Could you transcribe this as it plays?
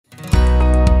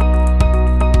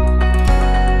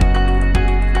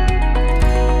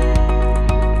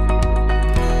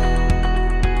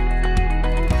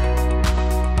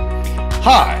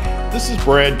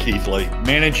Brad Keithley,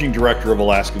 Managing Director of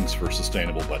Alaskans for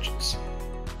Sustainable Budgets.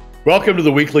 Welcome to the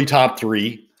weekly Top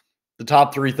 3, the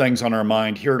top 3 things on our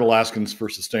mind here at Alaskans for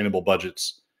Sustainable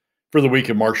Budgets for the week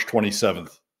of March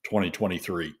 27th,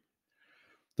 2023.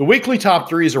 The weekly Top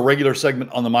 3 is a regular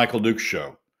segment on The Michael Dukes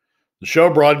Show. The show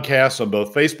broadcasts on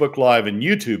both Facebook Live and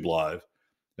YouTube Live,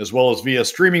 as well as via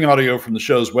streaming audio from the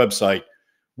show's website,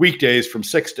 weekdays from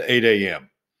 6 to 8 a.m.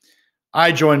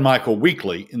 I join Michael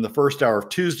weekly in the first hour of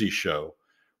Tuesday's show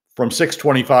from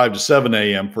 6:25 to 7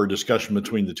 a.m. for a discussion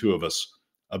between the two of us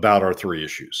about our 3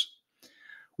 issues.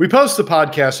 We post the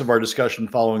podcast of our discussion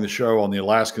following the show on the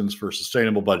Alaskans for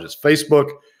Sustainable Budgets Facebook,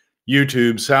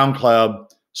 YouTube,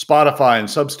 SoundCloud, Spotify, and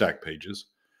Substack pages.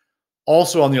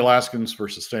 Also on the Alaskans for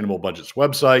Sustainable Budgets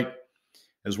website,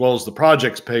 as well as the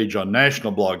projects page on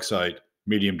national blog site,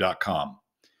 medium.com.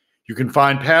 You can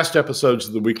find past episodes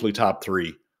of the weekly Top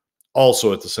 3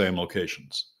 also at the same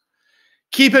locations.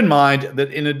 Keep in mind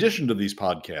that in addition to these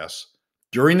podcasts,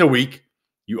 during the week,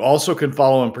 you also can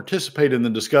follow and participate in the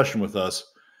discussion with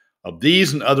us of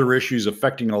these and other issues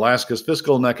affecting Alaska's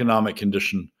fiscal and economic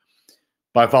condition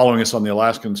by following us on the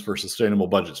Alaskans for Sustainable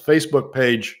Budgets Facebook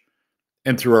page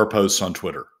and through our posts on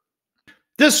Twitter.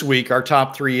 This week, our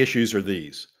top 3 issues are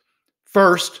these.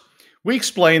 First, we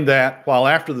explained that while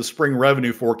after the spring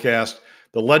revenue forecast,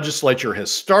 the legislature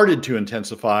has started to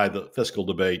intensify the fiscal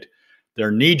debate, their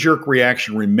knee-jerk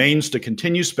reaction remains to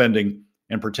continue spending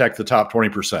and protect the top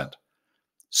 20%.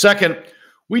 Second,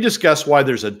 we discuss why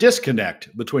there's a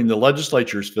disconnect between the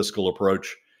legislature's fiscal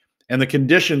approach and the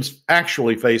conditions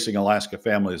actually facing Alaska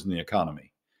families and the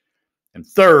economy. And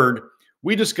third,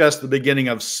 we discuss the beginning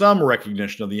of some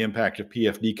recognition of the impact of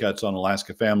PFD cuts on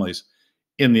Alaska families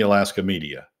in the Alaska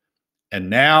media. And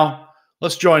now,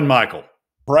 let's join Michael.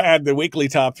 Brad, the weekly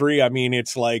top 3, I mean,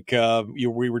 it's like we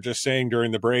were just saying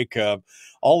during the break,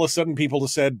 all of a sudden people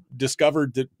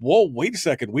discovered that, whoa, wait a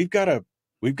second, we've got a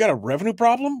revenue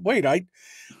problem? Wait, I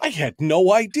had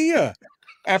no idea.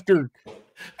 After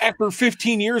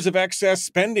 15 years of excess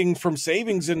spending from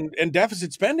savings and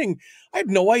deficit spending, I had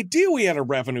no idea we had a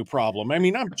revenue problem. I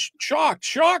mean, I'm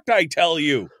shocked, I tell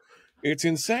you. It's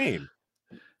insane.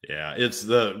 Yeah,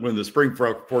 when the spring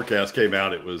forecast came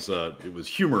out, it was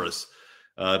humorous.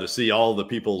 To see all the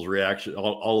people's reaction,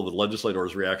 all of the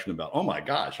legislators' reaction about, oh my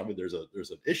gosh, I mean, there's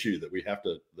an issue that we have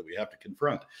to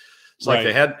confront. It's like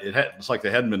it's like they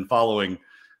hadn't been following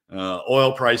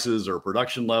oil prices or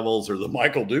production levels or the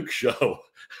Michael Dukes Show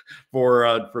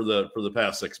for the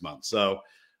past 6 months. So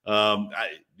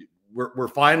we're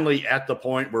finally at the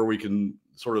point where we can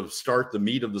sort of start the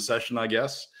meat of the session, I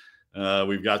guess.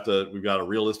 We've got a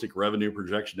realistic revenue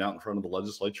projection out in front of the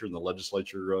legislature, and the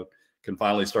legislature can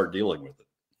finally start dealing with it.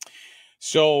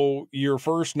 So your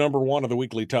first number 1 of the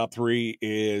weekly top 3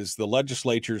 is the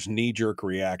legislature's knee-jerk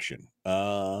reaction.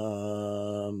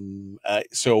 So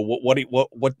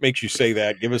what makes you say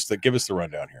that? Give us the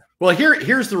rundown here. Well,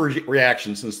 here's the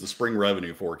reaction since the spring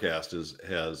revenue forecast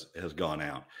has gone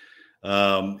out.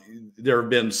 There have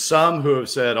been some who have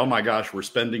said, "Oh my gosh, we're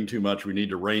spending too much. We need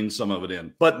to rein some of it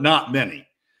in," but not many.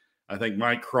 I think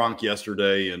Mike Cronk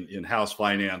yesterday in House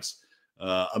Finance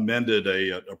amended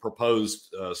a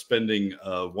proposed spending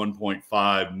of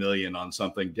 1.5 million on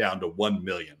something down to 1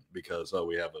 million because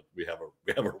we have a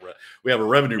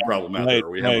revenue problem out there.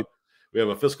 We have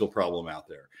a fiscal problem out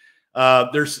there.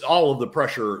 There's all of the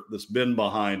pressure that's been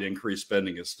behind increased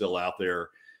spending is still out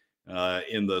there.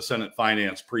 In the Senate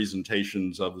Finance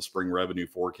presentations of the spring revenue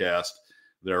forecast,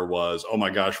 there was, oh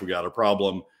my gosh, we got a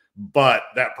problem. But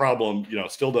that problem,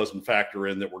 still doesn't factor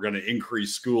in that we're going to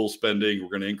increase school spending, we're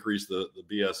going to increase the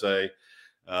BSA,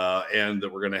 and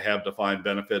that we're going to have defined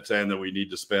benefits, and that we need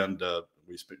to spend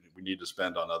we need to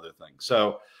spend on other things.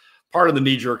 So part of the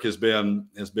knee jerk has been,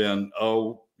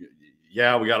 oh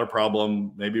yeah, we got a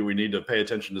problem. Maybe we need to pay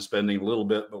attention to spending a little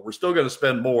bit, but we're still going to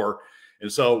spend more.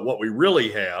 And so what we really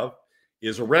have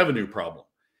is a revenue problem,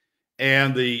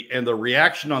 and the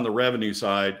reaction on the revenue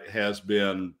side has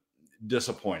been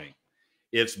disappointing.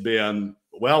 It's been,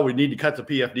 well, we need to cut the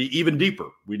PFD even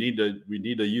deeper. We need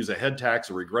to use a head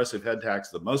tax, a regressive head tax,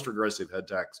 the most regressive head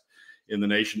tax in the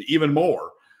nation, even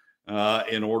more,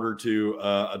 in order to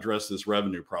address this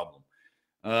revenue problem.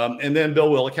 And then Bill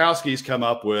Wielechowski's come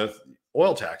up with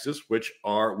oil taxes, which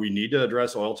we need to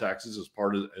address oil taxes as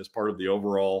part of the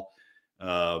overall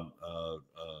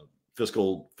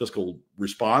fiscal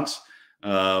response.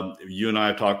 You and I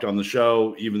have talked on the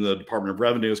show. Even the Department of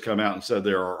Revenue has come out and said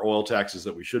there are oil taxes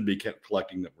that we should be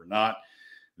collecting that we're not,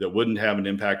 that wouldn't have an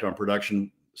impact on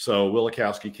production. So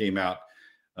Wielechowski came out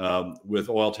with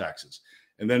oil taxes.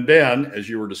 And then Ben, as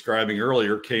you were describing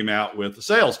earlier, came out with the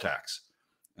sales tax.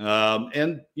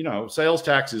 And, sales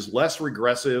tax is less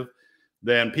regressive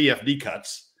than PFD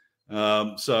cuts.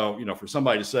 So, for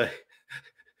somebody to say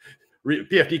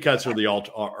PFD cuts are the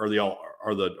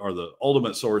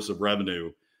ultimate source of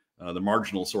revenue, the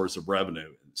marginal source of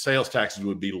revenue. Sales taxes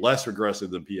would be less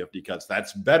regressive than PFD cuts.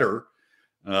 That's better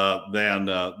than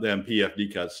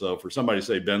PFD cuts. So for somebody to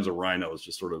say Ben's a rhino is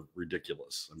just sort of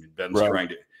ridiculous. I mean, Ben's trying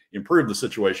to improve the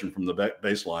situation from the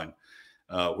baseline,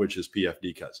 which is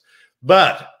PFD cuts.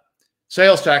 But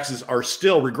sales taxes are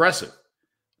still regressive.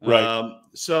 Right.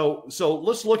 So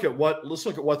let's look at what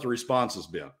the response has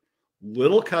been.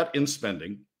 Little cut in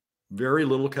spending, very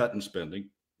little cut in spending.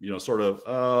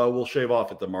 We'll shave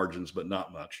off at the margins, but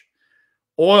not much.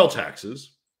 Oil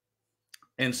taxes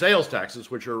and sales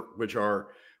taxes, which are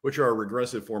a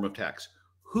regressive form of tax.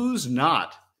 Who's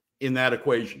not in that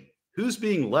equation? Who's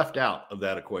being left out of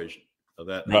that equation, of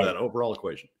that overall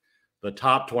equation? The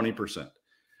top 20%.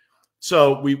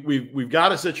 So we've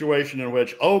got a situation in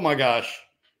which, oh my gosh,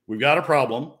 we've got a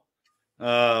problem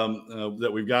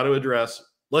that we've got to address.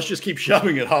 Let's just keep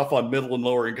shoving it off on middle and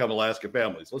lower income Alaska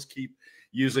families. Let's keep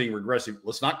using regressive.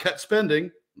 Let's not cut spending.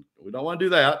 We don't want to do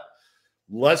that.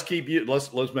 Let's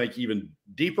make even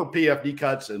deeper PFD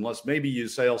cuts, and let's maybe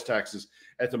use sales taxes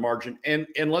at the margin, and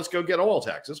let's go get oil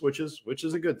taxes, which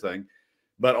is a good thing.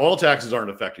 But oil taxes aren't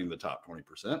affecting the top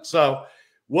 20%. So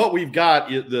what we've got,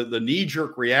 the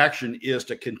knee-jerk reaction is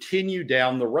to continue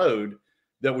down the road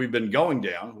that we've been going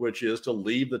down, which is to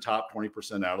leave the top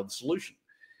 20% out of the solution.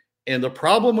 And the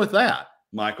problem with that,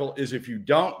 Michael, is if you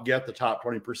don't get the top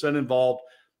 20% involved,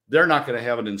 they're not going to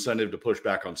have an incentive to push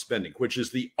back on spending, which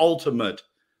is the ultimate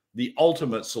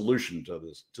solution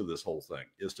to this whole thing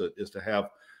is to have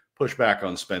pushback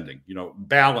on spending,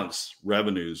 balance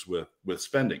revenues with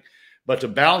spending. But to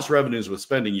balance revenues with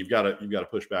spending, you've got to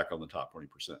push back on the top 20%.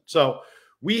 So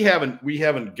we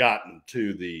haven't gotten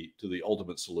to the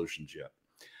ultimate solutions yet.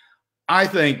 I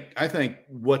think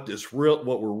what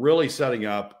we're really setting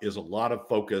up is a lot of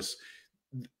focus.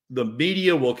 The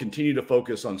media will continue to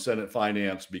focus on Senate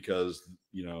finance because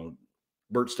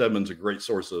Bert Stedman's a great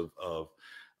source of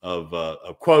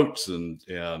quotes and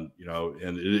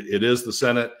it is the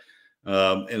Senate,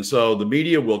 and so the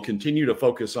media will continue to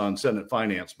focus on Senate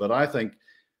finance. But I think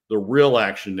the real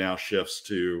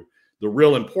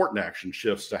important action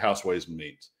shifts to House Ways and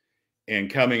Means,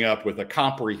 and coming up with a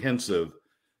comprehensive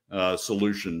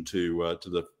solution to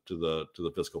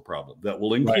the fiscal problem that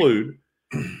will include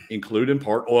in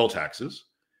part oil taxes,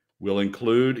 will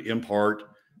include in part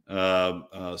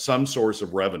some source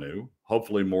of revenue,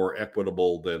 hopefully more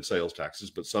equitable than sales taxes,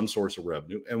 but some source of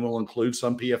revenue, and will include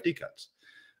some PFD cuts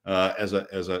and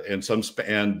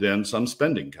then some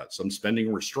spending cuts, some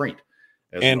spending restraint,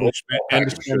 and a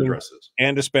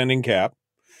spending cap,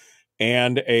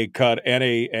 and a cut, and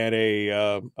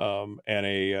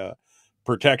a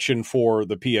protection for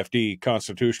the PFD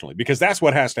constitutionally, because that's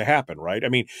what has to happen, right? I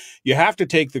mean, you have to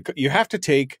take the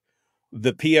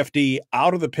PFD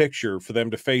out of the picture for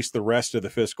them to face the rest of the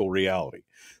fiscal reality.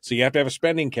 So you have to have a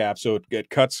spending cap, so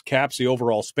it caps the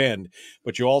overall spend,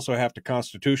 but you also have to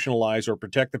constitutionalize or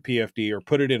protect the PFD or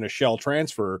put it in a shell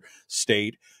transfer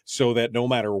state so that no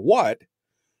matter what,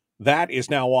 that is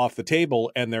now off the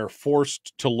table, and they're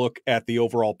forced to look at the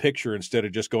overall picture instead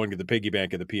of just going to the piggy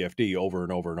bank of the PFD over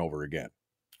and over and over again.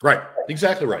 Right,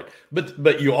 exactly right.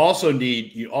 But you also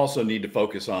need to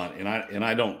focus on, and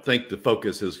I don't think the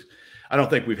focus is. I don't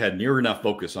think we've had near enough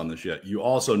focus on this yet. You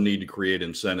also need to create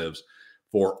incentives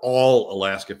for all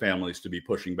Alaska families to be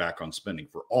pushing back on spending,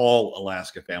 for all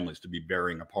Alaska families to be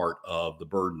bearing a part of the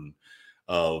burden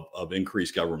of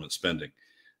increased government spending.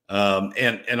 That's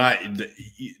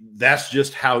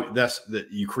just how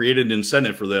you created an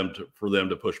incentive for them to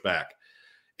push back.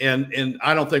 And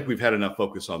I don't think we've had enough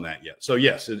focus on that yet. So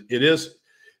yes, it is.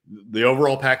 The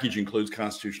overall package includes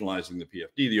constitutionalizing the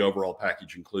PFD. The overall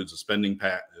package includes a spending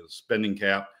cap,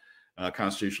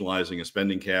 constitutionalizing a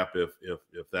spending cap if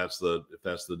that's the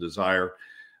desire.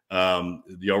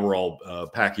 The overall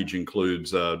package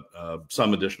includes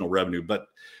some additional revenue, but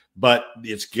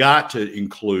it's got to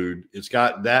include. It's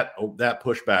got that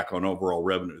pushback on overall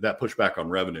revenue. That pushback on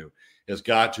revenue has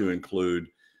got to include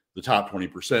the top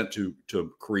 20%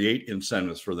 to create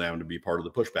incentives for them to be part of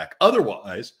the pushback.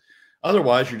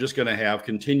 Otherwise, you're just going to have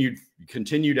continued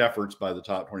efforts by the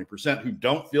top 20% who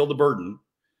don't feel the burden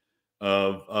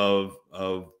of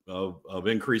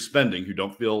increased spending, who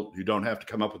don't have to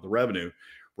come up with the revenue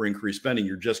for increased spending.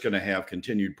 You're just going to have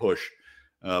continued push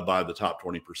by the top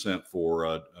 20%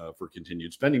 for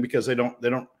continued spending because they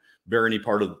don't bear any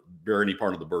part of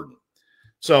the burden.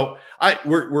 So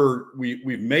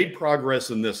we've made progress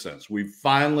in this sense. We've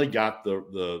finally got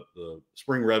the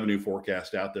spring revenue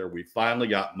forecast out there. We finally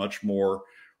got much more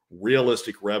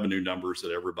realistic revenue numbers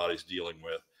that everybody's dealing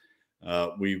with.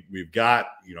 We've got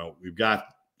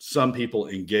some people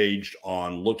engaged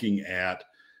on looking at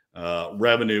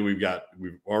revenue.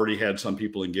 We've already had some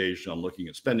people engaged on looking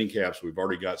at spending caps. We've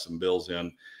already got some bills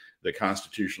in that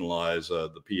constitutionalize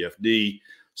the PFD.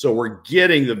 So we're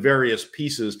getting the various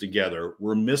pieces together.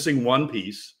 We're missing one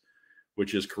piece,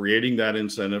 which is creating that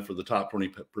incentive for the top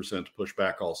 20% to push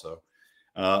back also.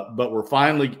 But we're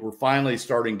finally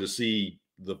starting to see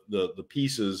the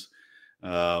pieces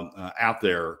out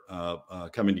there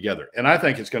coming together. And I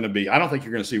think it's going to be, I don't think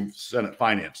you're going to see Senate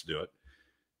Finance do it.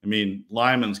 I mean,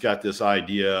 Lyman's got this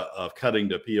idea of cutting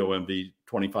to POMV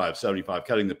 2575,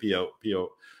 cutting the PFD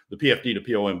to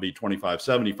POMV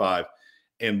 2575,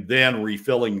 and then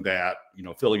refilling that,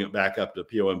 filling it back up to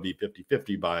POMV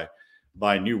 5050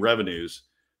 by new revenues.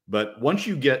 But once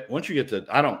you get to,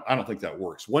 I don't think that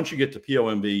works. Once you get to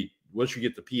POMV, once you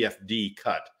get the PFD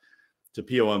cut to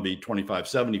POMV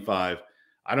 2575,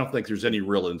 I don't think there's any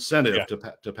real incentive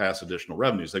to pass additional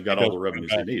revenues. They've got all the revenues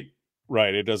they need.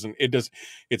 Right.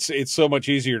 It's so much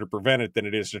easier to prevent it than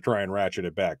it is to try and ratchet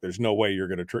it back. There's no way you're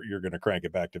going to crank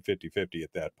it back to 50-50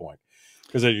 at that point.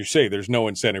 Because as you say, there's no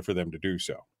incentive for them to do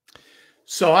so.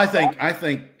 So I don't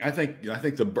think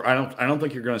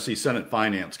you're going to see Senate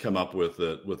Finance come up with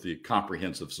the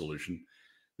comprehensive solution.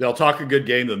 They'll talk a good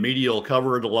game. The media will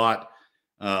cover it a lot.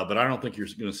 But I don't think you're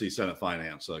going to see Senate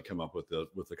Finance come up with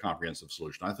the comprehensive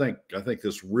solution. I think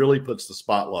this really puts the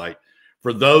spotlight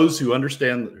for those who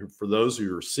understand, for those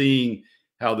who are seeing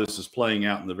how this is playing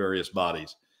out in the various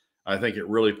bodies. I think it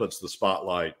really puts the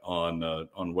spotlight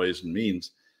on Ways and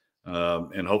Means,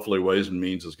 and hopefully Ways and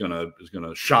Means is going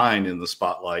to shine in the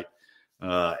spotlight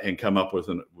and come up with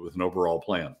an overall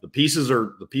plan. The pieces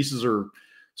are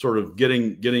sort of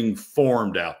getting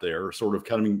formed out there, sort of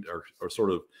coming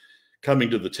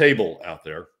to the table out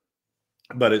there,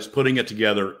 but it's putting it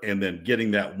together and then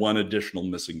getting that one additional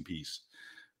missing piece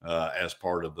as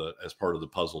part of the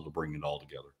puzzle to bring it all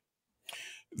together.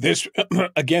 This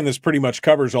this pretty much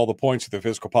covers all the points that the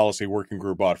Fiscal Policy Working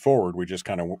Group brought forward. We just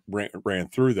kind of ran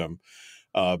through them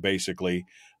basically,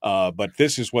 but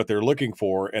this is what they're looking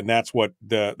for, and that's what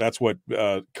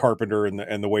Carpenter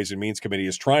and the Ways and Means Committee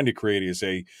is trying to create, is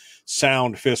a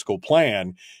sound fiscal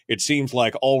plan. It seems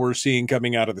like all we're seeing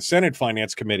coming out of the Senate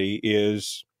Finance Committee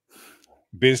is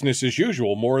business as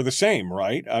usual, more of the same,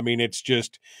 right? I mean, it's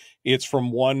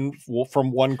from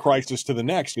one crisis to the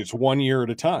next. It's 1 year at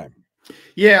a time.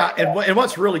 Yeah, and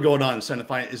what's really going on in Senate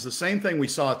Finance is the same thing we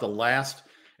saw at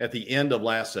the end of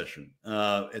last session.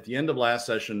 At the end of last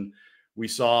session, we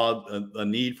saw a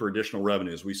need for additional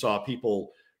revenues. We saw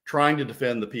people trying to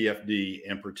defend the PFD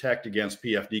and protect against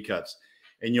PFD cuts.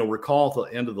 And you'll recall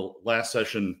at the end of the last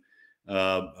session,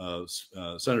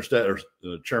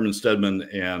 Chairman Stedman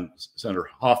and Senator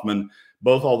Hoffman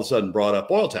both all of a sudden brought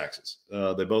up oil taxes.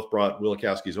 They both brought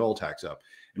Wielkowski's oil tax up.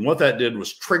 And what that did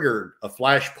was trigger a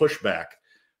flash pushback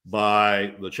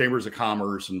by the chambers of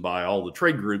commerce and by all the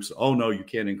trade groups. Oh, no, you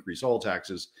can't increase oil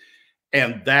taxes.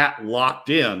 And that locked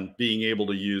in being able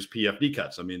to use PFD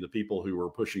cuts. I mean, the people who were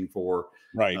pushing for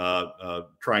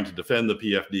trying to defend the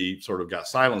PFD sort of got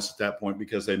silenced at that point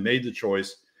because they made the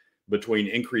choice between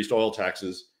increased oil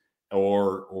taxes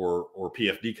or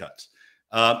PFD cuts.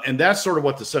 And that's sort of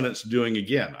what the Senate's doing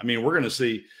again. I mean, we're going to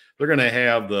see, they're going to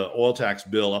have the oil tax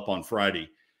bill up on Friday,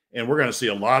 and we're going to see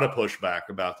a lot of pushback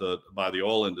by the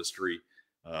oil industry.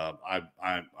 I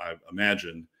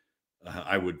imagine,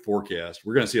 I would forecast,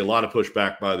 we're going to see a lot of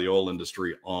pushback by the oil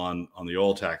industry on the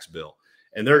oil tax bill.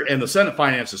 And the Senate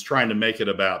Finance is trying to make it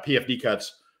about PFD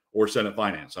cuts or Senate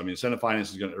Finance. I mean, Senate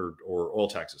Finance is going to, or oil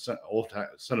taxes.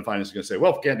 Senate Finance is going to say,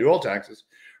 well, if we can't do oil taxes,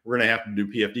 we're going to have to do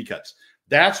PFD cuts.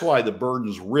 That's why the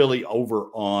burden's really over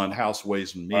on House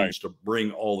Ways and Means to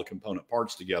bring all the component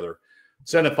parts together.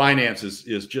 Senate Finance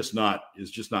is just not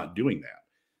doing that,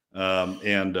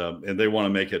 and they want to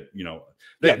make it.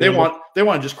 They want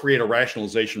to just create a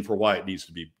rationalization for why it needs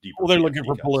to be deeper. Well, they're looking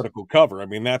for political cover. I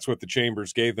mean, that's what the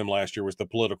chambers gave them last year, was the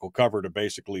political cover to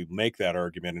basically make that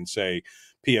argument and say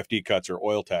PFD cuts or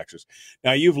oil taxes.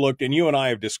 Now, you've looked, and you and I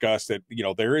have discussed that,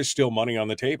 there is still money on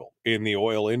the table in the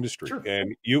oil industry. Sure.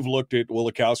 And you've looked at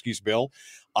Wielkowski's bill.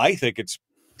 I think it's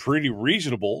pretty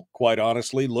reasonable, quite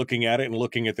honestly, looking at it and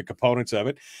looking at the components of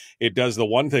it. It does the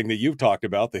one thing that you've talked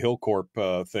about, the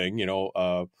Hillcorp thing,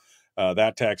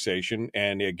 that taxation.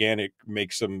 And again, it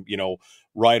makes them,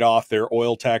 write off their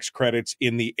oil tax credits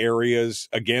in the areas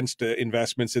against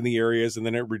investments in the areas. And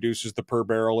then it reduces the per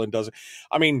barrel and does it.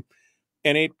 I mean,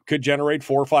 and it could generate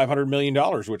 $400-500 million,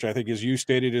 which I think, as you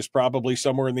stated, is probably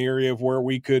somewhere in the area of where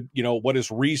we could, what is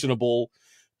reasonable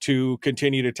to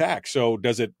continue to tax. So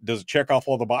does it check off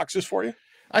all the boxes for you?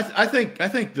 I think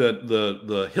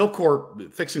the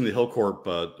Hillcorp, fixing the Hillcorp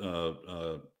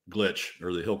glitch,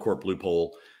 or the Hillcorp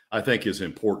loophole, I think is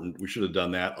important. We should have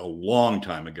done that a long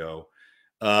time ago.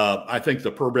 I think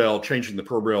changing the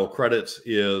per barrel credits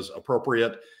is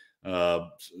appropriate.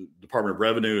 Department of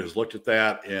Revenue has looked at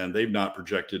that, and they've not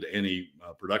projected any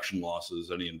production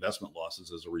losses, any investment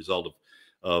losses as a result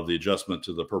of the adjustment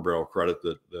to the per barrel credit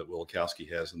that Wielkowski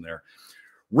has in there.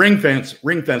 Ring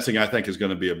fencing, I think, is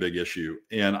going to be a big issue.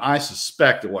 And I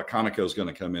suspect that what Conoco is going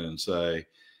to come in and say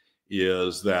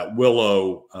is that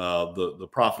Willow, the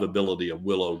profitability of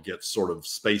Willow gets sort of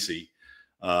spacey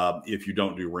if you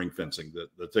don't do ring fencing,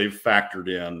 that they've factored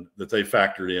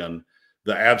in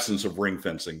the absence of ring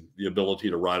fencing, the ability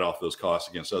to write off those costs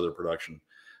against other production,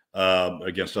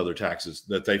 against other taxes,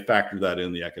 that they factor that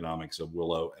in the economics of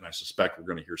Willow. And I suspect we're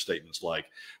going to hear statements like,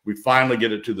 we finally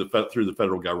get it through the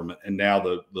federal government, and now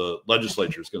the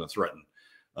legislature is going to threaten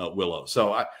Willow.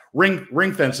 So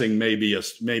ring fencing may be a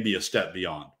step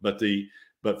beyond, but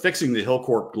fixing the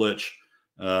Hillcorp glitch,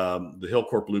 the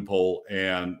Hillcorp loophole,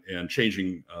 and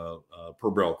changing per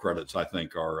barrel credits, I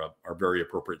think are very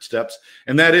appropriate steps,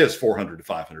 and that is $400 to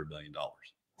 $500 million.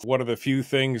 One of the few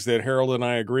things that Harold and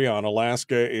I agree on,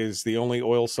 Alaska is the only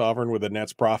oil sovereign with a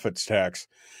net profits tax.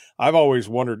 I've always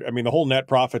wondered, the whole net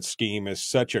profits scheme is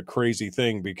such a crazy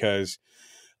thing, because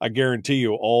I guarantee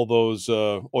you all those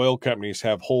oil companies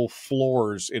have whole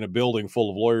floors in a building full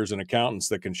of lawyers and accountants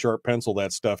that can sharp pencil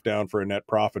that stuff down for a net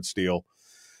profits deal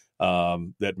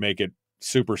that make it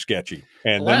super sketchy.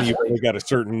 And then you've only got a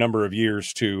certain number of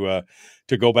years to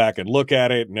go back and look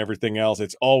at it and everything else.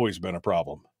 It's always been a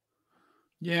problem.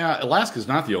 Yeah, Alaska is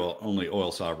not the only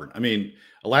oil sovereign.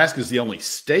 Alaska is the only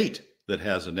state that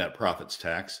has a net profits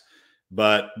tax,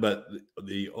 but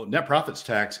the net profits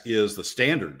tax is the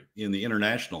standard in the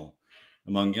international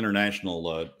oil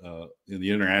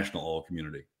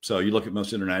community. So you look at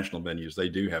most international venues, they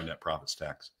do have net profits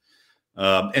tax,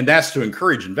 and that's to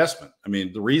encourage investment.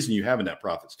 The reason you have a net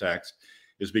profits tax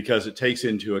is because it takes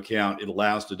into account, it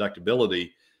allows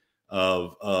deductibility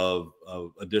of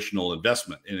additional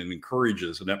investment, and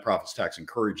a net profits tax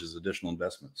encourages additional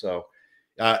investment. So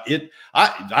I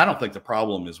don't think the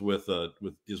problem is with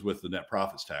the net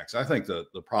profits tax. I think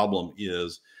the problem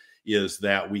is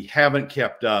that we haven't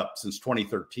kept up since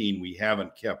 2013. We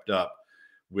haven't kept up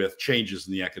with changes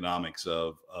in the economics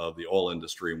of the oil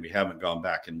industry, and we haven't gone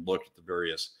back and looked at the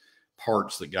various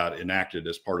parts that got enacted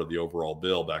as part of the overall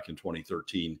bill back in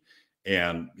 2013,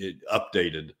 and it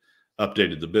updated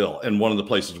the bill. And one of the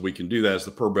places we can do that is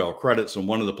the per barrel credits. And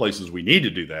one of the places we need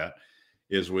to do that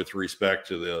is with respect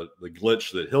to the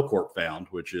glitch that Hillcorp found,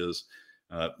 which is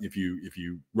if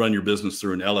you run your business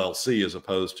through an LLC as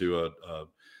opposed to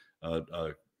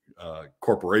a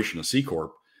corporation, a C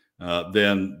corp,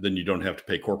 then you don't have to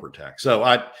pay corporate tax. So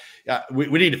we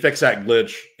need to fix that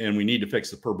glitch, and we need to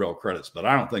fix the per barrel credits. But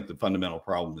I don't think the fundamental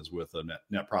problem is with a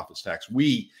net profits tax.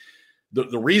 Part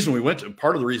of the reason we went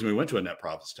to a net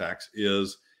profits tax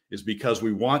is because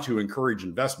we want to encourage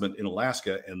investment in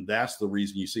Alaska, and that's the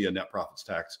reason you see a net profits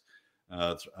tax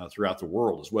throughout the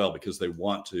world as well, because they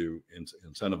want to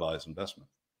incentivize investment.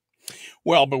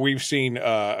 Well, but we've seen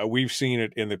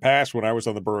it in the past. When I was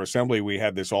on the Borough Assembly, we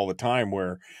had this all the time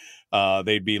where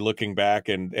they'd be looking back,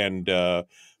 and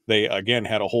they again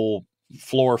had a whole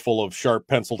floor full of sharp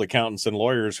penciled accountants and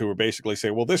lawyers who would basically say,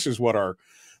 well, this is what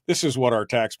our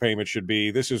tax payment should be.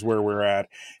 This is where we're at.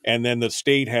 And then the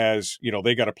state has,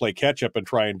 they got to play catch up and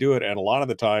try and do it. And a lot of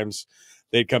the times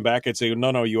they'd come back and say,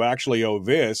 no, you actually owe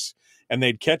this. And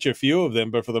they'd catch a few of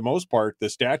them. But for the most part, the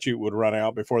statute would run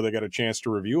out before they got a chance to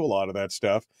review a lot of that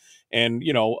stuff. And,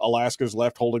 Alaska's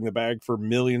left holding the bag for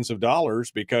millions of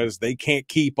dollars because they can't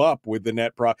keep up with the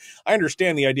net profit. I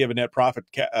understand the idea of a net profit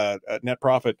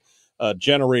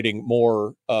generating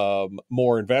more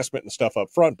investment and stuff up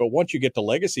front. But once you get to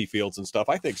legacy fields and stuff,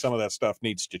 I think some of that stuff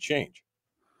needs to change.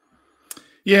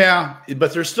 Yeah,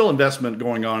 but there's still investment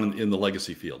going on in the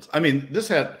legacy fields.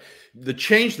 The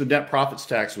change to the net profits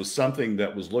tax was something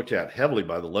that was looked at heavily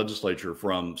by the legislature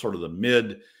from sort of the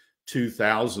mid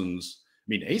 2000s.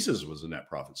 ACES was a net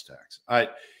profits tax.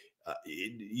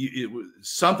 It was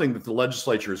something that the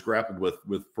legislature has grappled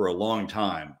with for a long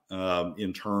time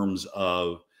in terms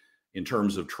of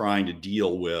trying to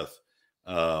deal with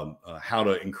how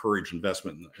to encourage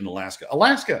investment in Alaska.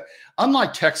 Alaska,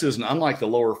 unlike Texas and unlike the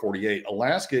lower 48,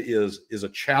 Alaska is a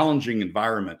challenging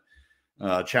environment,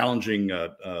 challenging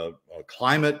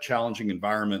climate, challenging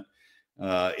environment.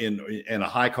 in a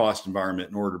high cost environment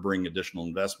in order to bring additional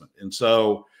investment. And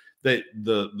so the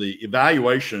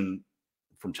evaluation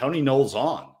from Tony Knowles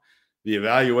on, the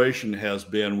evaluation has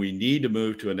been we need to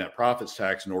move to a net profits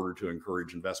tax in order to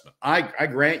encourage investment. I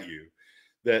grant you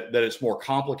that it's more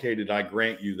complicated. I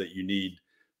grant you that you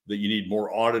need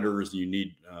more auditors, you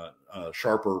need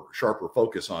sharper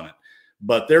focus on it.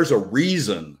 But there's a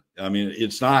reason. I mean,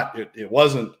 it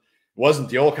wasn't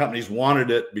the oil companies wanted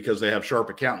it because they have sharp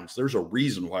accountants. There's a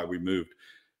reason why we moved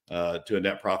to a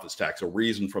net profits tax, a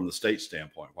reason from the state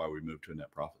standpoint why we moved to a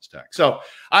net profits tax. So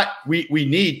we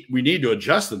need to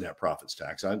adjust the net profits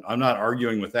tax. I'm not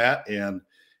arguing with that. And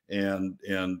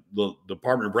the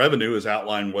Department of Revenue has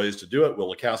outlined ways to do it.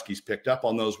 Wielechowski's picked up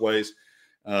on those ways.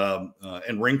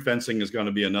 And ring fencing is going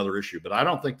to be another issue, but I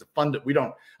don't think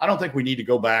I don't think we need to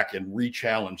go back and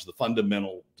re-challenge the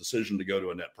fundamental decision to go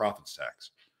to a net profits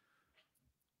tax.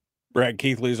 Brad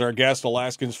Keithley is our guest,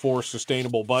 Alaskans for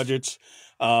Sustainable Budgets.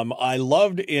 I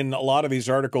loved in a lot of these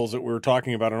articles that we were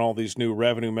talking about and all these new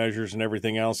revenue measures and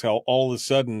everything else, how all of a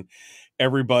sudden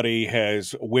everybody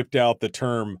has whipped out the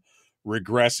term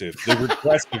regressive, the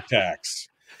regressive tax.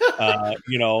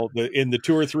 In the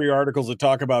 2 or 3 articles that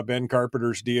talk about Ben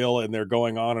Carpenter's deal, and they're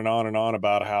going on and on and on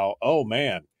about how, oh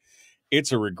man,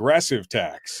 it's a regressive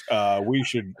tax. We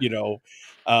should,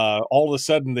 all of a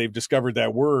sudden they've discovered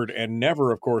that word and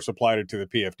never, of course, applied it to the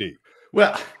PFD.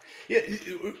 Well,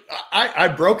 I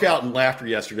broke out in laughter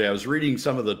yesterday. I was reading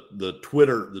some of the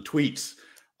tweets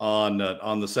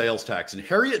on the sales tax, and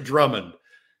Harriet Drummond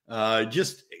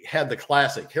just had the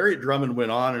classic. Harriet Drummond went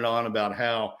on and on about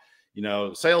how,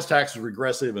 sales tax is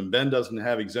regressive and Ben doesn't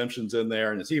have exemptions in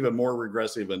there, and it's even more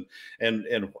regressive, and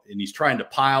he's trying to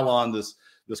pile on this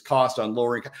cost on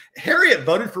lower income. Harriet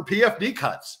voted for PFD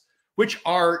cuts, which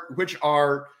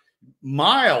are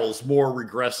miles more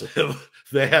regressive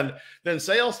than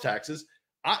sales taxes.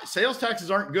 Sales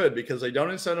taxes aren't good because they don't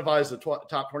incentivize the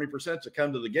top 20% to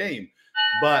come to the game,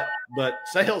 but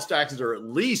sales taxes are at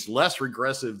least less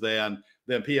regressive than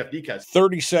PFD cuts.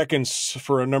 30 seconds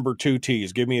for a number 2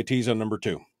 tease. Give me a tease on number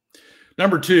 2.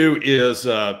 Number 2 is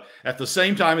at the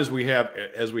same time as we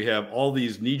have all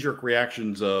these knee-jerk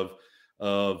reactions of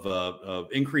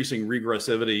increasing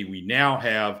regressivity, we now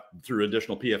have, through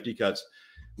additional PFD cuts,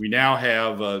 we now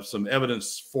have some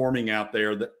evidence forming out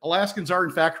there that Alaskans are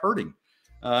in fact hurting,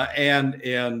 and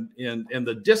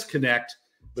the disconnect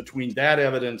between that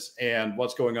evidence and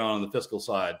what's going on the fiscal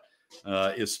side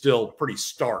is still pretty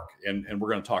stark, and we're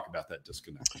going to talk about that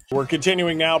disconnect. We're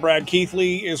continuing now. Brad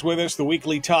Keithley is with us, the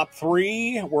weekly top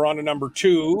 3. We're on to number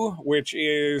 2, which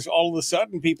is all of a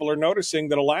sudden people are noticing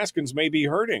that Alaskans may be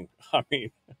hurting. I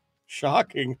mean,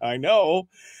 shocking, I know.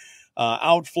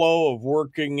 Outflow of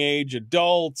working age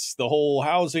adults, the whole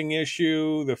housing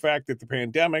issue, the fact that the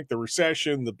pandemic, the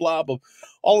recession, the blah, blah,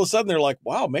 all of a sudden they're like,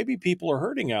 wow, maybe people are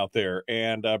hurting out there.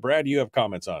 And Brad, you have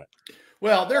comments on it.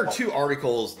 Well, there are 2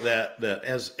 articles that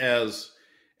as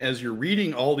you're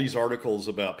reading all these articles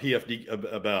about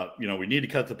PFD, about, we need to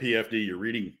cut the PFD, you're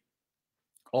reading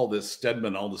all this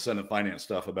Stedman, all the Senate finance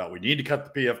stuff about we need to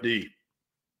cut the PFD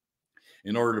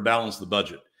in order to balance the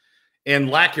budget, and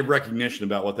lack of recognition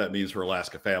about what that means for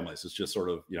Alaska families. It's just sort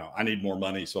of, I need more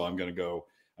money, so I'm going to go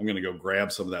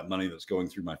grab some of that money that's going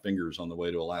through my fingers on the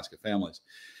way to Alaska families.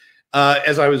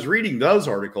 As I was reading those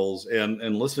articles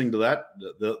and listening to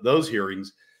those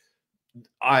hearings,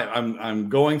 I'm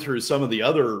going through some of the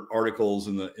other articles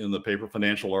in the paper,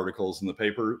 financial articles in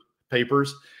the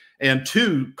papers, and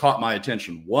 2 caught my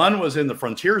attention. One was in the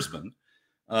Frontiersman,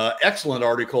 excellent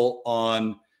article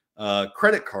on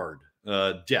credit card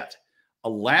debt.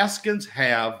 Alaskans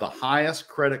have the highest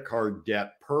credit card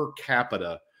debt per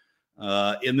capita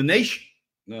in the nation,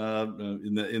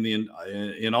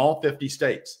 in all 50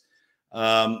 states.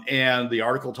 And the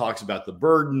article talks about the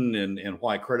burden and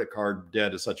why credit card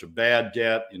debt is such a bad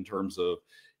debt in terms of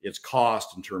its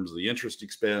cost, in terms of the interest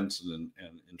expense, and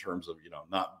in terms of,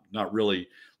 not really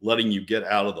letting you get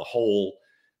out of the hole.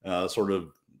 Sort of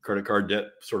credit card debt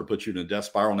sort of puts you in a death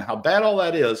spiral, and how bad all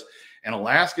that is. And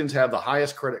Alaskans have the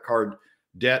highest credit card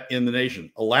debt in the nation.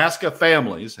 Alaska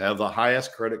families have the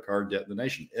highest credit card debt in the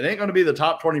nation. It ain't going to be the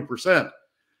top 20%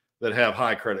 that have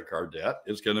high credit card debt.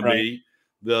 It's going to be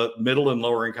the middle and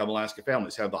lower income Alaska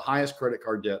families have the highest credit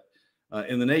card debt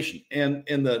in the nation. And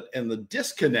the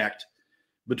disconnect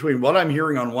between what I'm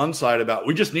hearing on one side about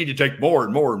we just need to take more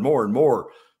and more and more and more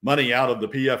money out of the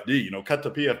PFD, cut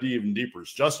the PFD even deeper,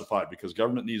 is justified because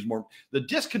government needs more. The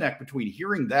disconnect between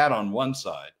hearing that on one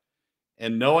side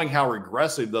and knowing how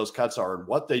regressive those cuts are and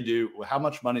what they do, how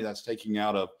much money that's taking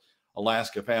out of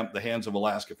the hands of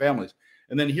Alaska families,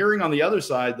 And then hearing on the other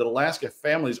side that Alaska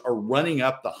families are running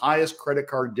up the highest credit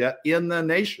card debt in the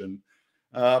nation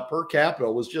per capita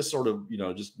was just sort of,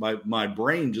 just my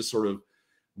brain just sort of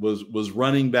was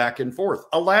running back and forth.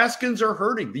 Alaskans are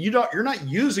hurting. You're not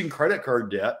using credit card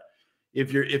debt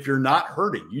if you're not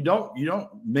hurting. You don't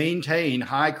maintain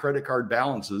high credit card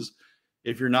balances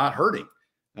if you're not hurting.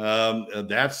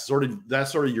 That's sort of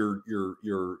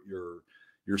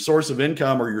your source of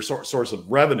income, or your source of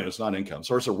revenue. It's not income,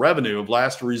 source of revenue of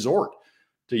last resort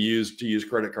to use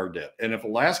credit card debt. And if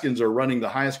Alaskans are running the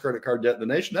highest credit card debt in the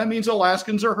nation, that means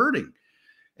Alaskans are hurting.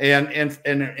 And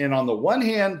on the one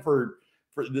hand,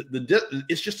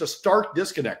 it's just a stark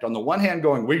disconnect. On the one hand,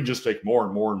 going, we just take more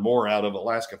and more and more out of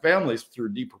Alaska families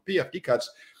through deeper PFD cuts,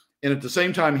 and at the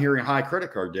same time, hearing high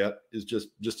credit card debt is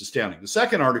just astounding. The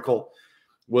second article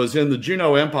was in the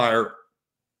Juneau Empire,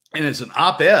 and it's an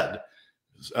op-ed,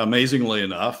 amazingly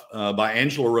enough, by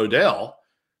Angela Rodell,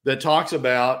 that talks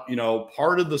about,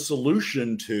 part of the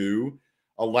solution to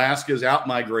Alaska's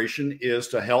outmigration is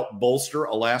to help bolster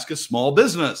Alaska's small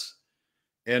business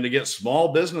and to get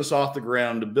small business off the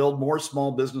ground, to build more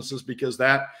small businesses, because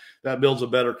that builds a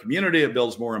better community. It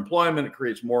builds more employment. It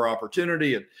creates more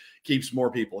opportunity. It keeps more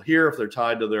people here if they're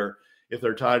tied to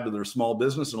their small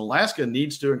business. And Alaska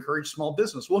needs to encourage small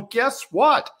business. Well, guess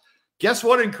what? Guess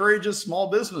what encourages small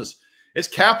business? It's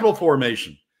capital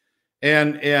formation.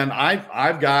 And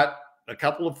I've got a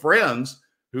couple of friends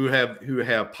who have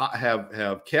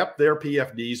kept their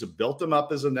PFDs, have built them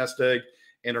up as a nest egg,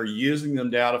 and are using them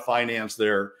now to finance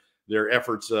their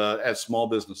efforts as small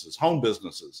businesses, home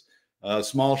businesses,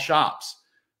 small shops,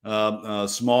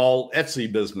 small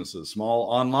Etsy businesses, small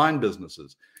online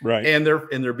businesses. Right. And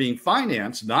they're being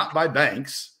financed not by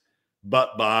banks,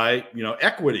 but by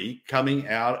equity coming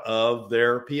out of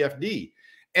their PFD.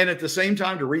 And at the same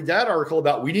time, to read that article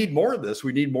about, we need more of this,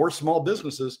 we need more small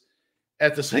businesses,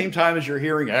 at the same time as you're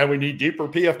hearing, we need deeper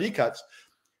PFD cuts.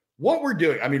 What we're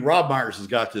doing, Rob Myers has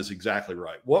got this exactly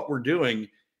right. What we're doing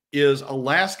is,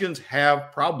 Alaskans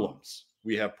have problems.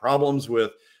 We have problems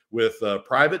with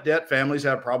private debt. Families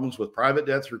have problems with private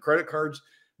debt through credit cards.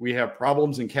 We have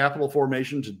problems in capital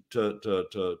formation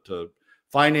to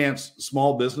finance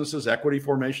small businesses, equity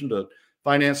formation to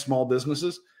finance small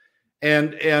businesses.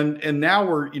 And now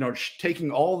we're, taking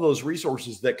all of those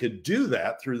resources that could do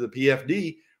that through the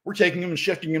PFD, we're taking them and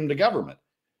shifting them to government.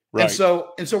 Right. And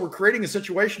so we're creating a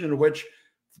situation in which,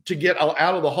 to get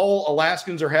out of the hole,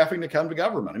 Alaskans are having to come to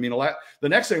government. The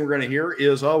next thing we're going to hear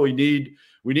is, we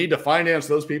need to finance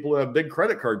those people who have big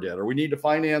credit card debt, or we need to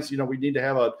finance, we need to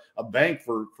have a bank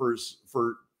for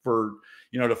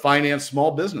to finance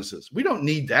small businesses. We don't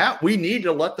need that. We need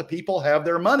to let the people have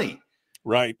their money.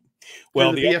 Right.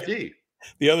 Well, the PFD.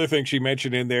 The other thing she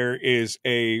mentioned in there is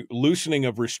a loosening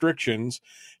of restrictions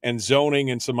and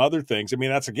zoning and some other things.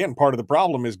 That's, again, part of the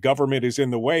problem is government is in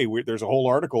the way. There's a whole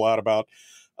article out about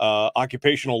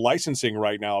occupational licensing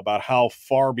right now, about how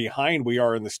far behind we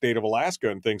are in the state of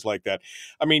Alaska and things like that.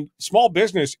 Small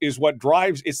business is what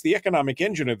drives, it's the economic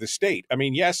engine of the state.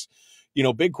 Yes,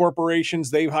 big corporations,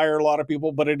 they hire a lot of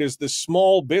people, but it is the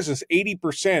small business.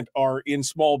 80% are in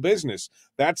small business.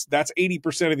 That's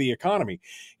 80% of the economy.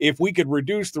 If we could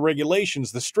reduce the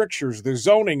regulations, the strictures, the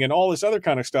zoning, and all this other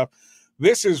kind of stuff,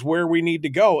 this is where we need to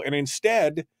go. And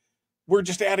instead, we're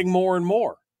just adding more and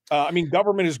more.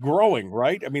 Government is growing,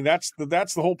 right? That's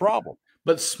the whole problem.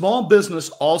 But small business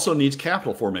also needs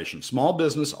capital formation. Small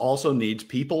business also needs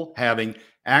people having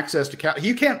access to capital.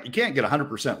 You can't get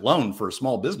 100% loan for a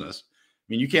small business.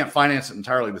 You can't finance it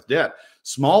entirely with debt.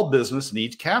 Small business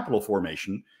needs capital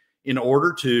formation in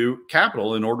order to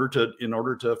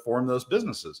form those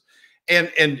businesses. And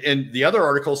the other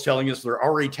article is telling us they're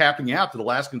already tapping out, that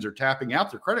Alaskans are tapping out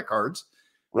their credit cards.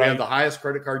 Right. We have the highest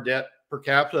credit card debt per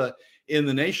capita in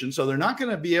the nation. So they're not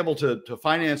going to be able to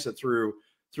finance it through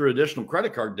additional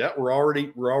credit card debt. We're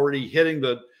already hitting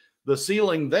the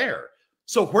ceiling there.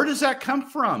 So where does that come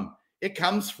from? It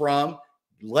comes from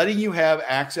letting you have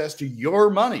access to your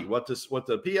money. What the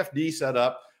PFD set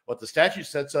up, what the statute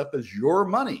sets up, is your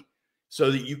money,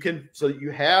 so that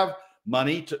you have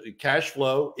money, to cash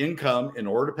flow income, in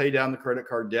order to pay down the credit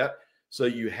card debt. So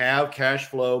you have cash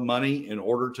flow money in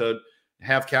order to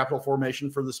have capital formation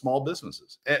for the small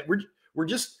businesses. We're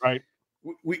just right.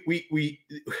 We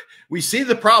see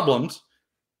the problems,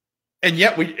 and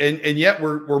yet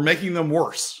we're making them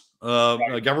worse.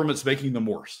 Right. Government's making them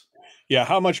worse. Yeah,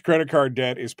 how much credit card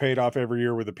debt is paid off every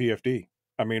year with a PFD?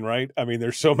 Right?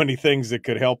 There's so many things that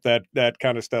could help that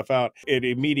kind of stuff out. It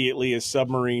immediately is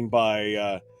submarine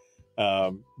by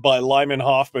by Lyman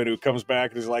Hoffman, who comes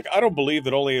back and is like, I don't believe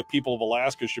that only the people of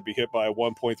Alaska should be hit by a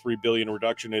 $1.3 billion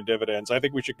reduction in dividends. I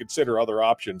think we should consider other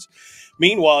options.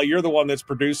 Meanwhile, you're the one that's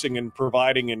producing and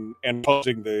providing and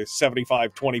posing the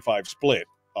 75-25 split.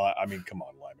 I mean, come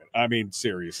on, Lyman. I mean,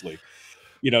 seriously.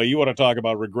 You want to talk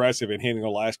about regressive and hitting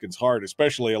Alaskans hard,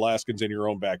 especially Alaskans in your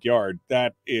own backyard.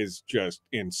 That is just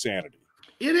insanity.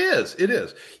 It is. It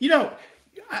is.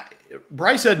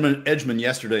 Bryce Edgman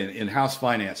yesterday in House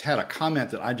Finance had a comment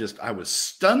that I was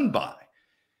stunned by.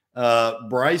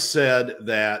 Bryce said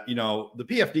that, the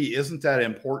PFD isn't that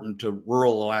important to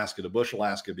rural Alaska, to bush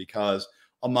Alaska, because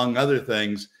among other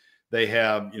things, they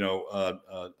have,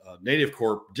 Native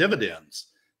Corp dividends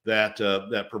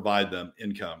that provide them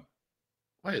income.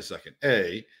 Wait a second.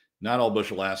 Not all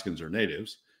bush Alaskans are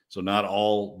natives. So not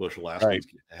all bush Alaskans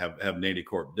have Native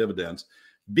Corp dividends.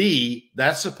 B,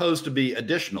 that's supposed to be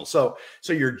additional. So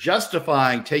you're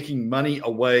justifying taking money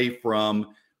away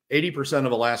from 80%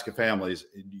 of Alaska families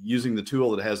using the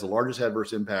tool that has the largest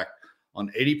adverse impact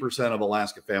on 80% of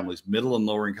Alaska families, middle and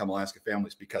lower income Alaska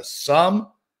families, because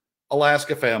some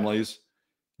Alaska families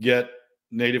get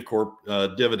Native Corp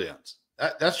dividends.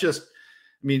 That's just,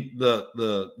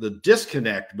 the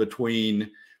disconnect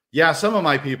between, some of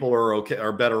my people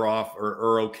are better off or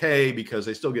are okay because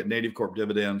they still get Native Corp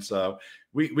dividends. So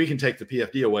we can take the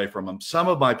PFD away from them. Some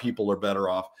of my people are better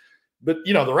off, but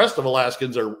the rest of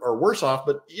Alaskans are worse off.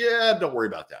 But don't worry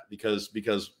about that because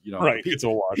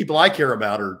people I care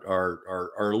about are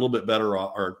a little bit better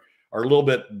off, are a little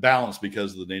bit balanced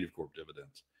because of the Native Corp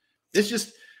dividends. It's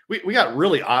just we got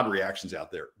really odd reactions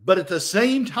out there. But at the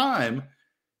same time,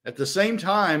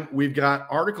 we've got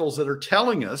articles that are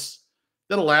telling us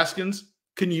that Alaskans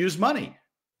can use money,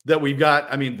 that we've got,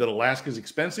 that Alaska's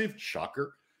expensive,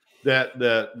 shocker, that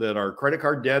our credit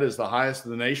card debt is the highest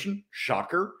in the nation,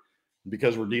 shocker,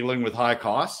 because we're dealing with high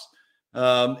costs,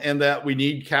 and that we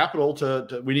need capital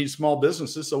we need small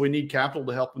businesses, so we need capital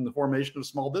to help in the formation of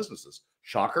small businesses,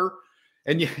 shocker.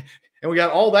 And we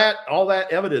got all that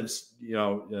evidence,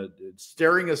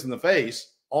 staring us in the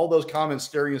face, all those comments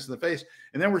staring us in the face,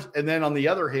 and then on the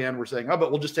other hand, we're saying,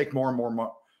 but we'll just take more and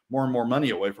more money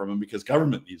away from them because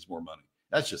government needs more money.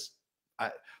 That's just,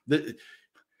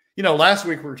 last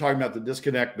week we were talking about the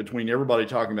disconnect between everybody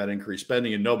talking about increased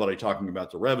spending and nobody talking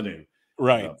about the revenue,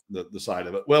 right? The side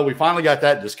of it. Well, we finally got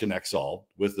that disconnect solved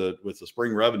with the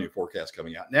spring revenue forecast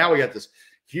coming out. Now we got this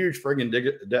huge friggin'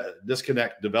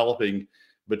 disconnect developing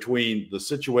between the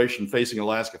situation facing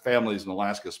Alaska families and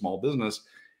Alaska small business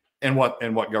and what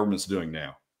government's doing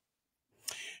now.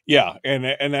 Yeah,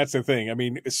 and that's the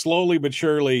thing. Slowly but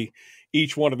surely,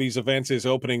 each one of these events is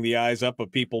opening the eyes up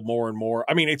of people more and more.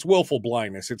 It's willful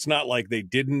blindness. It's not like they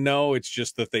didn't know. It's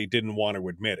just that they didn't want to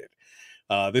admit it.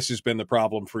 This has been the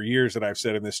problem for years that I've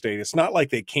said in this state. It's not like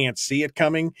they can't see it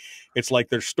coming. It's like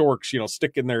they're storks,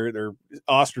 sticking their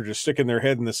ostriches, sticking their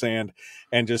head in the sand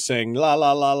and just saying, la,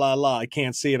 la, la, la, la, I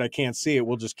can't see it. I can't see it.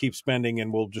 We'll just keep spending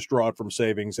and we'll just draw it from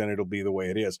savings and it'll be the way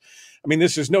it is.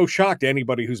 This is no shock to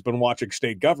anybody who's been watching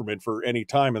state government for any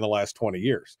time in the last 20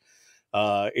 years.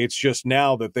 It's just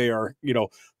now that they are,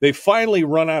 they finally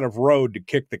run out of road to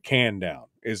kick the can down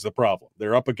is the problem.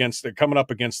 They're coming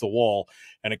up against the wall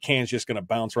and a can's just going to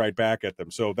bounce right back at them.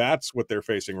 So that's what they're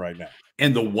facing right now.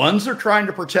 And the ones they're trying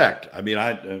to protect.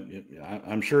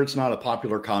 I'm sure it's not a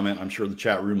popular comment. I'm sure the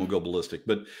chat room will go ballistic,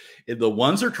 but the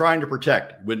ones they're trying to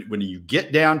protect, when you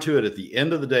get down to it, at the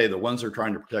end of the day, the ones they're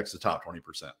trying to protect is the top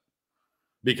 20%.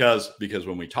 Because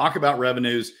when we talk about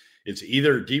revenues, it's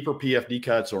either deeper PFD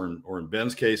cuts or in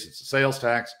Ben's case, it's a sales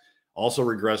tax, also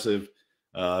regressive,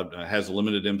 has a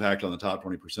limited impact on the top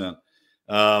 20%,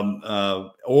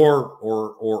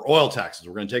 or oil taxes.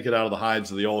 We're going to take it out of the hides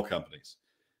of the oil companies.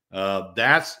 And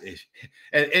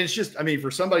it's just,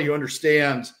 for somebody who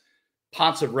understands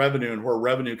pots of revenue and where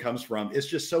revenue comes from, it's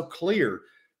just so clear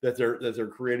that they're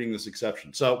creating this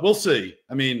exception. So we'll see.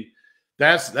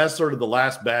 That's sort of the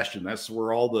last bastion. That's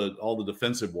where all the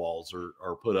defensive walls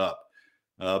are put up.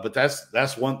 But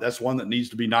that's one that needs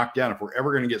to be knocked down. If we're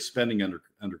ever going to get spending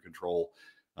under control,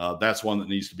 that's one that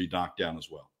needs to be knocked down as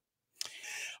well.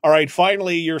 All right.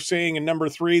 Finally, you're saying in number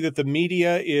 3 that the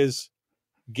media is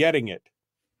getting it.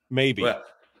 Maybe. Well,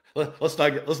 let's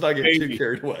not get too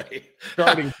carried away.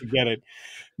 Starting to get it.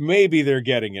 Maybe they're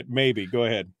getting it. Maybe. Go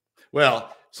ahead.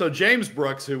 Well, so James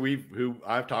Brooks, who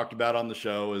I've talked about on the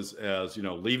show as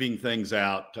leaving things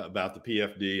out about the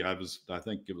PFD. I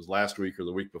think it was last week or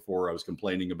the week before, I was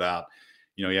complaining about,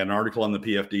 he had an article on the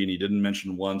PFD and he didn't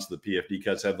mention once the PFD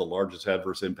cuts have the largest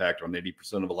adverse impact on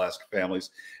 80% of Alaska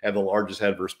families, have the largest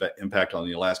adverse impact on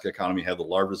the Alaska economy, have the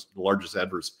largest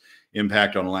adverse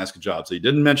impact on Alaska jobs. So he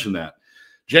didn't mention that.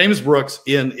 James Brooks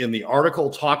in the article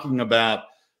talking about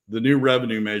the new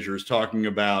revenue measures, talking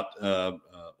about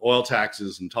oil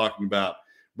taxes and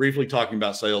briefly talking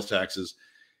about sales taxes.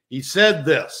 He said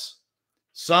this: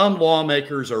 some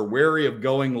lawmakers are wary of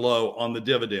going low on the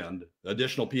dividend,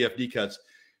 additional PFD cuts,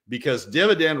 because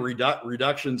dividend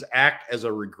reductions act as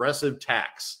a regressive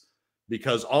tax.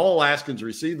 Because all Alaskans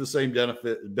receive the same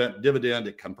dividend,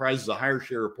 it comprises a higher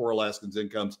share of poor Alaskans'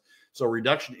 incomes. So a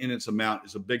reduction in its amount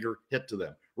is a bigger hit to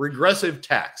them. Regressive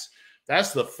tax.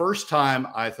 That's the first time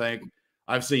I think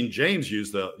I've seen James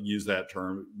use that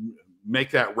term,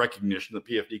 make that recognition that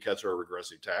PFD cuts are a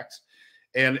regressive tax.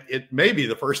 And it may be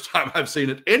the first time I've seen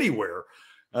it anywhere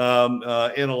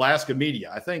in Alaska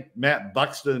media. I think Matt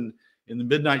Buxton in the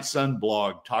Midnight Sun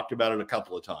blog talked about it a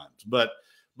couple of times.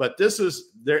 But this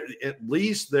is there. At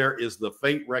least there is the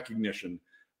faint recognition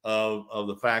of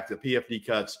the fact that PFD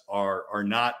cuts are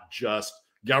not just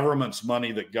government's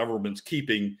money that government's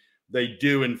keeping. They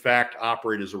do, in fact,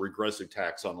 operate as a regressive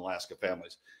tax on Alaska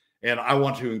families. And I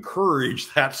want to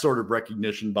encourage that sort of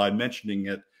recognition by mentioning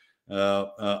it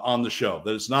on the show.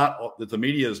 That it's not that the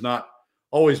media is not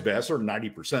always bad, sort of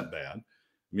 90% bad.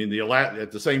 I mean,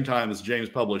 at the same time as James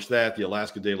published that, the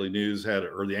Alaska Daily News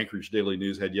or the Anchorage Daily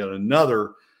News had yet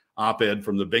another op-ed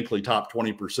from the Binkley top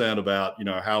 20% about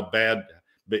how bad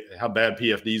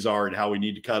PFDs are and how we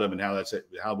need to cut them and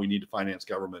how we need to finance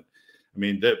government. I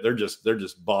mean, they're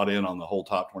just bought in on the whole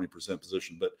top 20%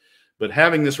 position. But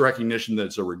having this recognition that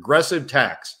it's a regressive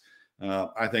tax,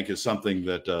 I think is something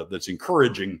that's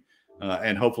encouraging,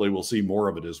 and hopefully we'll see more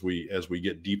of it as we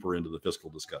get deeper into the fiscal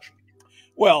discussion.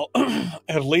 Well,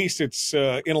 at least it's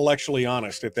intellectually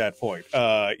honest at that point.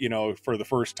 For the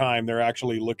first time, they're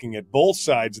actually looking at both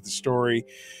sides of the story,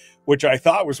 which I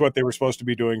thought was what they were supposed to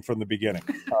be doing from the beginning.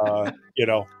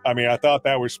 I thought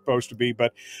that was supposed to be.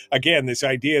 But again, this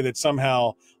idea that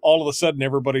somehow all of a sudden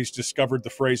everybody's discovered the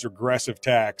phrase regressive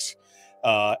tax,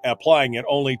 applying it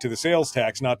only to the sales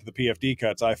tax, not to the PFD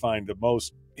cuts, I find the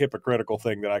most hypocritical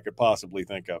thing that I could possibly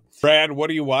think of. Brad, what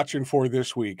are you watching for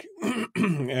this week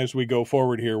as we go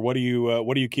forward here? What are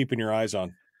you keeping your eyes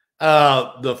on?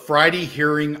 The Friday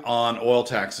hearing on oil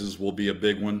taxes will be a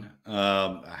big one.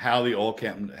 How the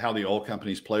oil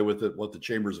companies play with it, what the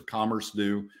chambers of commerce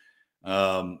do,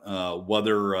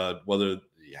 whether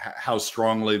how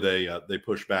strongly they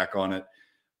push back on it.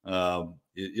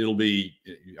 It'll be.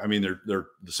 I mean, the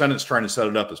Senate's trying to set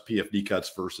it up as PFD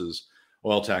cuts versus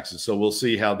oil taxes, so we'll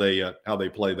see how they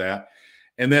play that.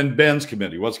 And then Ben's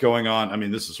committee, what's going on? I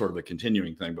mean, this is sort of a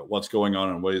continuing thing, but what's going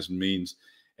on in Ways and Means?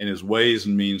 And is Ways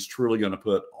and Means truly going to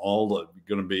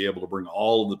be able to bring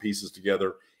all of the pieces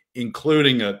together,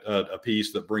 including a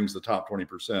piece that brings the top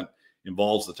 20%,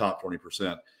 involves the top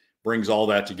 20%, brings all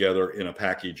that together in a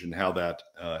package, and how that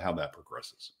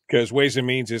progresses? Because Ways and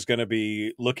Means is going to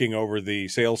be looking over the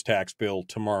sales tax bill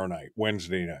tomorrow night,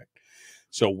 Wednesday night.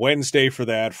 So Wednesday for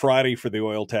that, Friday for the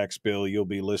oil tax bill. You'll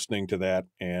be listening to that,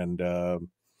 and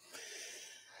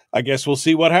I guess we'll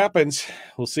see what happens.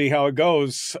 We'll see how it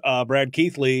goes. Brad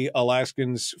Keithley,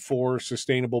 Alaskans for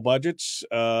Sustainable Budgets.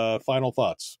 Final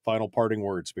thoughts, final parting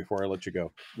words before I let you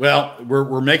go. Well,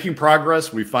 we're making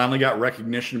progress. We finally got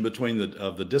recognition between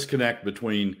the disconnect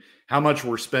between how much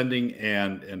we're spending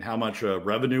and how much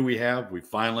revenue we have. We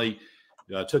finally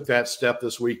took that step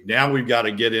this week. Now we've got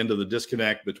to get into the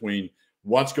disconnect between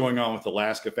what's going on with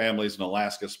Alaska families and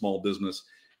Alaska small business,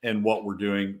 and what we're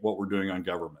doing on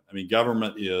government. I mean,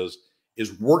 government is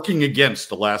working against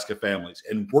Alaska families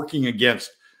and working against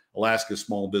Alaska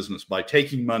small business by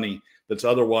taking money that's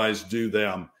otherwise due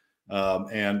them,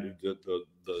 and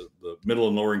the middle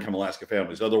and lower income Alaska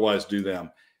families otherwise due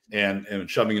them, and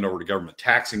shoving it over to government,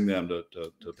 taxing them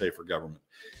to pay for government.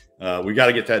 We got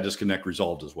to get that disconnect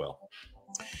resolved as well.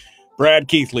 Brad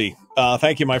Keithley,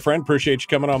 thank you, my friend. Appreciate you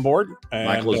coming on board. And,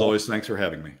 Michael, as always, thanks for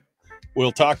having me.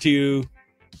 We'll talk to you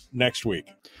next week.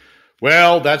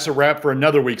 Well, that's a wrap for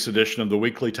another week's edition of the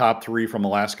Weekly Top 3 from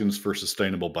Alaskans for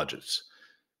Sustainable Budgets.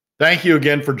 Thank you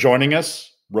again for joining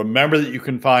us. Remember that you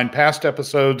can find past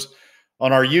episodes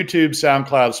on our YouTube,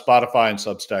 SoundCloud, Spotify, and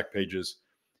Substack pages,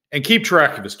 and keep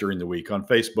track of us during the week on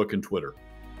Facebook and Twitter.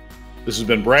 This has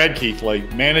been Brad Keithley,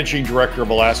 Managing Director of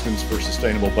Alaskans for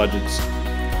Sustainable Budgets.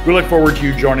 We look forward to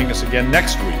you joining us again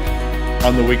next week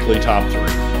on the Weekly Top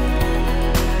 3.